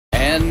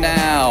And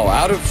now,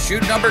 out of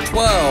chute number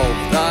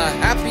 12, the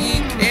Happy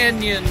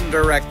Canyon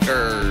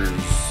Directors.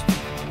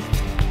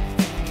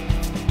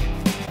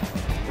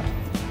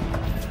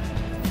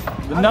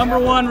 The number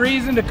one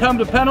reason to come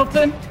to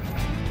Pendleton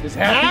is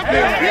Happy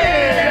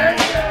Canyon.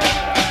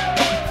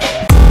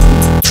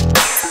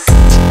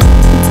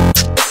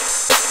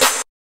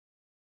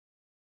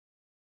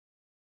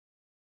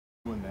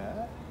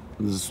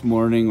 This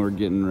morning we're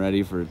getting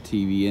ready for a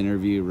TV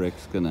interview.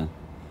 Rick's gonna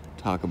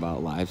talk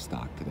about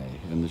livestock today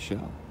in the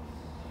show.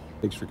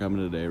 Thanks for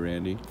coming today,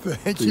 Randy.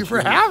 Thank you for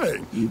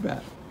having. You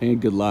bet. And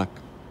good luck.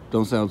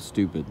 Don't sound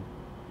stupid.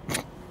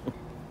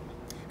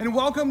 And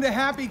welcome to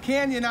Happy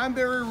Canyon. I'm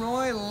Barry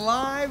Roy,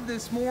 live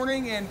this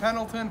morning in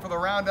Pendleton for the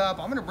Roundup.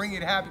 I'm gonna bring you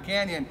to Happy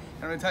Canyon,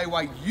 and I'm gonna tell you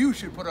why you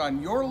should put it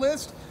on your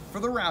list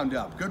for the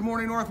Roundup. Good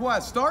Morning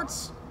Northwest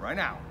starts right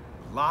now.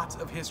 Lots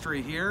of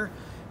history here,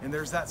 and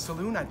there's that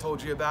saloon I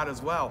told you about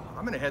as well.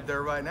 I'm gonna head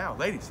there right now.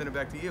 Lady, send it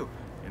back to you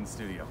in the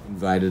studio.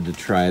 Invited to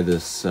try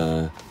this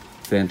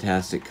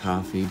fantastic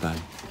coffee by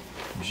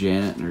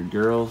Janet and her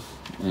girls.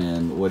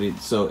 And what it,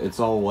 so it's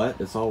all what?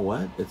 It's all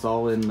what? It's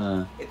all in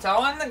the... It's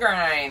all in the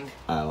grind.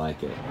 I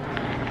like it.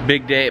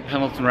 Big day at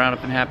Pendleton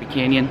Roundup in Happy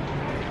Canyon.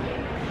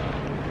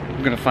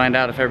 We're gonna find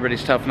out if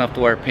everybody's tough enough to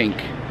wear pink.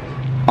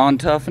 On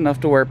Tough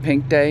Enough to Wear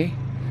Pink Day,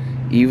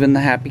 even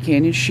the Happy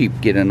Canyon sheep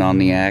get in on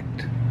the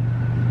act.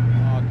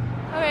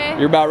 Okay.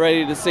 You're about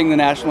ready to sing the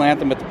national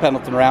anthem at the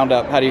Pendleton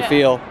Roundup. How do you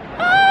feel?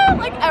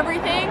 Like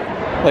everything.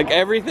 Like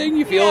everything?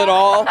 You feel it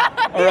all?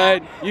 All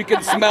right. You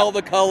can smell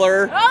the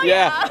color. Oh,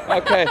 yeah.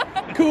 Okay.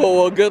 Cool.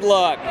 Well, good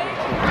luck.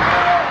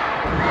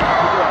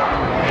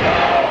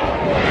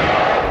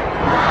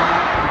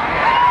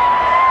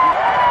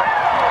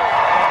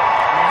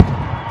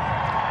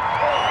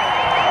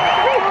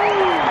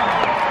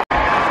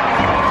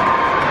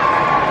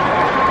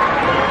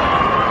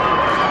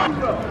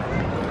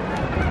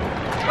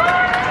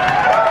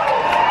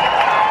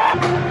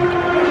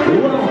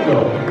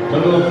 Welcome to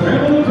the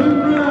Pendleton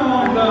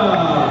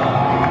Roundup.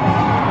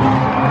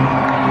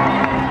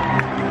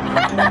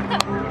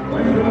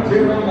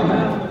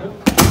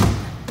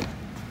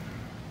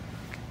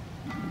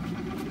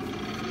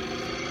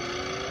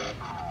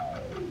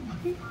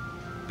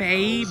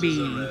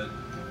 Baby. Red,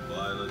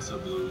 violets are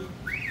blue.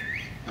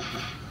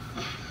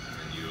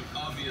 And you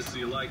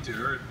obviously like to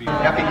hurt people.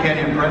 Happy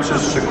Canyon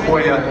Princess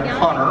Sequoia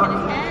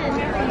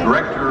Hunter,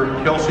 Director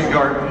Kelsey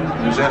Garden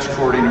is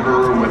escorting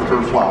her with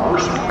her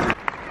flowers.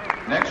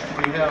 Next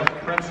we have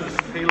Princess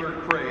Taylor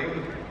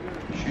Craig.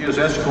 She is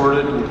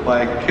escorted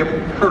by Kip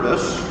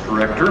Curtis,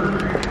 Director.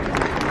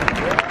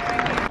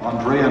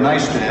 Andrea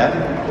Neistadt,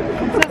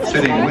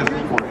 sitting with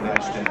Corey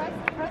Neistadt.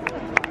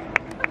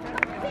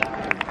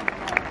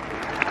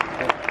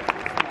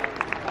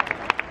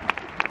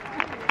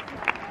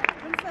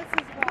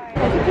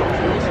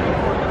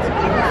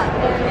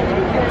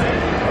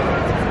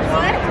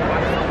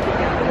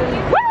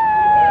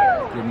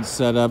 Getting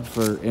set up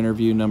for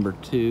interview number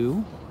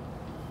 2.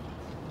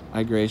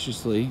 I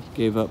graciously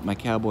gave up my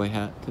cowboy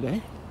hat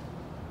today.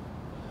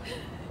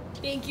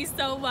 Thank you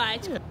so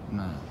much.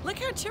 Look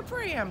how chipper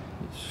I am.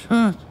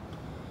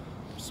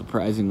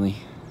 Surprisingly.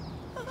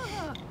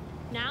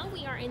 Now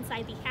we are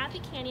inside the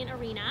Happy Canyon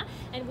Arena,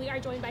 and we are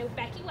joined by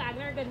Becky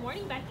Wagner. Good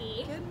morning,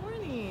 Becky. Good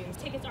morning.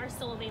 Tickets are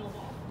still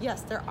available.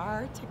 Yes, there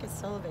are tickets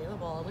still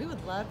available. We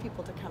would love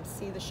people to come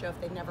see the show if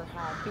they never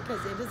have,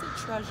 because it is a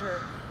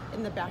treasure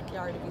in the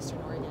backyard of Eastern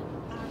Oregon.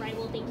 All right,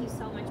 well, thank you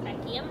so much,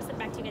 Becky. I'm going to sit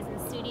back to you guys in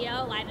the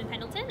studio, live in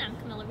Pendleton. I'm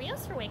Camilla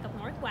Rios for Wake Up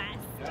Northwest.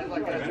 Hi,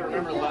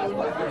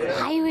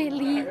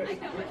 Whitley.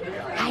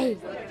 Hi.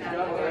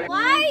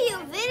 Why are you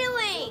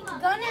videoing?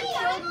 Gunner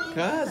killed me.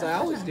 Cause I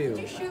always do.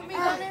 Did you shoot me,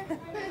 Gunner?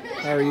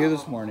 How are you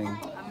this morning? I'm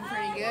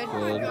pretty good.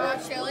 Good.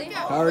 Chili?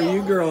 How are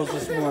you girls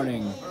this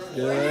morning?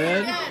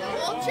 Good.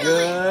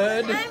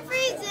 Good. I'm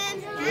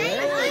freezing. I'm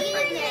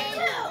freezing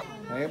too.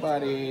 Hey,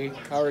 buddy.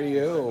 How are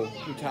you?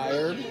 You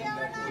tired?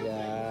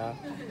 Yeah.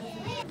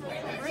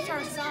 Where's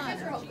our son?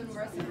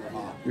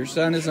 Your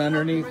son is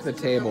underneath the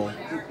table.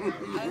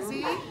 Is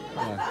he?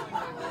 Yeah.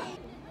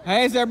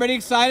 Hey, is everybody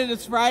excited?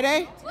 It's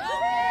Friday?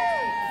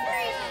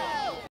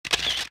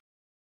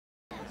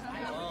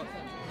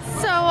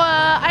 So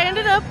I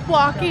ended up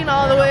walking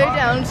all the way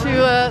down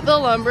to the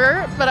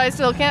lumber, but I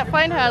still can't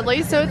find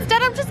Hadley, so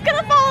instead I'm just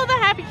gonna follow the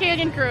Happy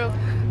Canyon crew.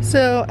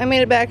 So I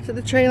made it back to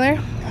the trailer.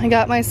 I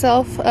got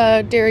myself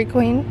a Dairy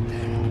Queen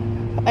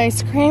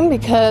ice cream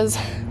because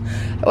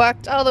I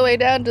walked all the way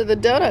down to the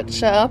donut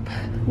shop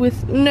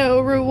with no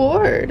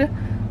reward.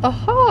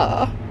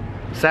 Aha!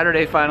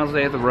 Saturday finals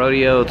day at the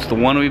rodeo. It's the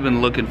one we've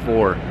been looking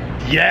for.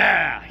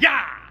 Yeah! Yeah!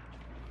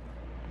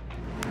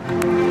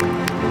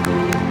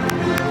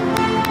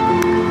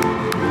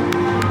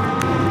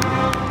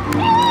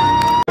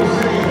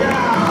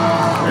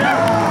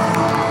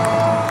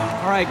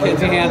 All right,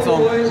 Kinsey Hansel,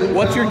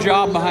 what's your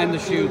job behind the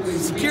chutes?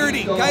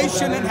 Security. Guys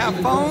shouldn't have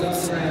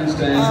phones.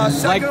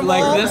 Like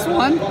this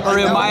one? Or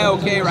am I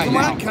okay right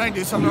now? Can I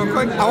do something real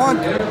quick? I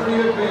want to.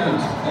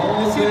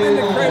 Has he been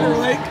to Crater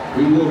Lake?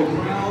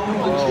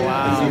 Oh,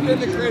 wow. Has he been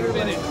to Crater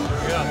Lake?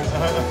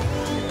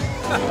 Yeah.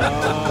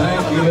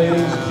 Thank you,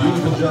 ladies.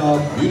 Beautiful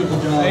job. Beautiful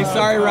job. Hey,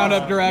 sorry,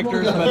 Roundup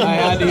directors, but I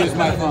had to use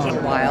my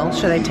phone. While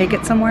should I take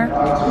it somewhere?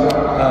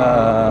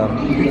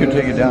 You can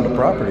take it down to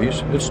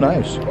Properties. It's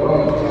nice.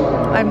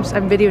 I'm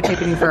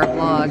videotaping you for a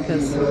vlog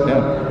because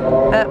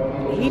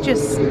he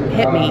just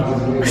hit me.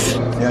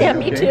 Yeah,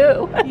 me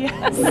too.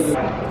 Yes.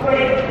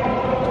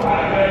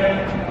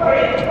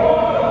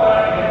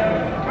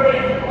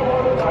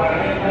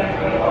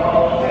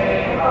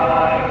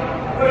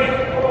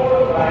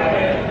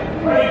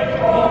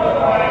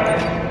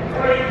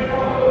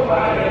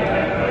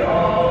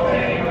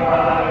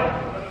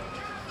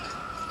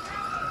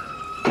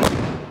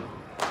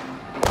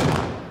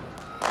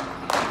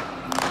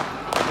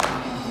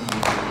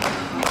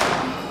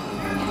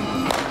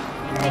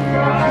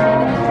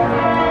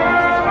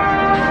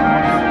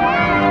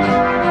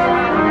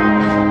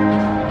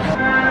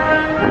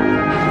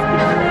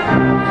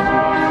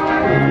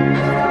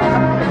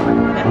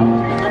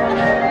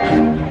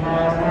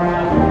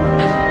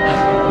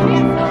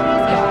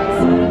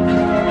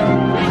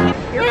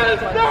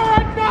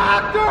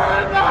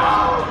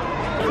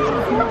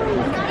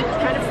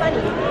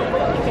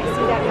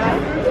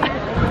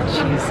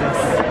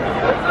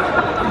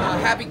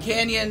 Happy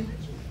Canyon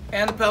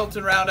and the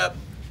Pendleton Roundup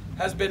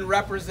has been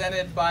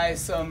represented by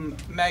some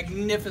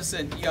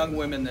magnificent young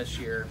women this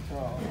year.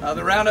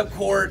 The Roundup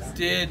Court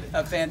did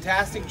a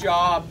fantastic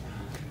job,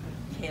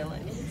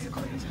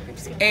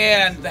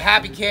 and the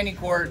Happy Canyon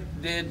Court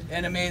did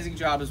an amazing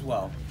job as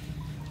well.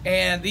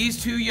 And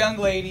these two young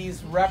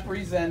ladies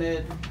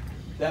represented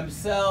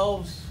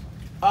themselves,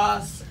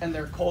 us, and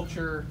their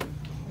culture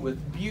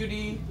with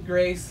beauty,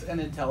 grace, and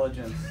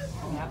intelligence.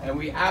 And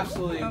we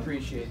absolutely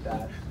appreciate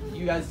that.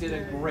 You guys did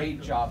a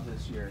great job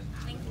this year.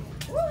 Thank you.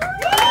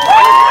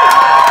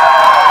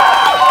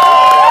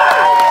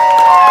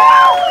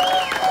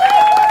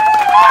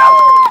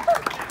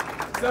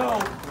 So,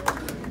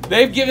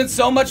 they've given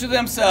so much of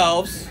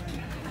themselves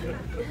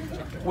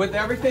with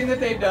everything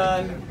that they've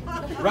done.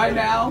 Right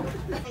now,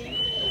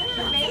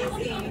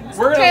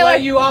 we're going to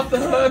let you off the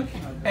hook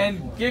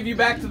and give you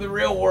back to the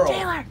real world.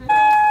 Taylor.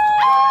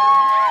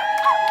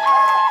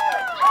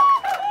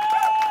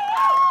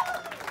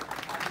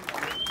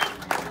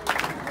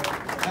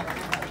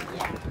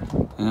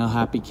 Now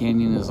Happy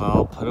Canyon is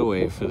all put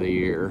away for the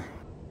year.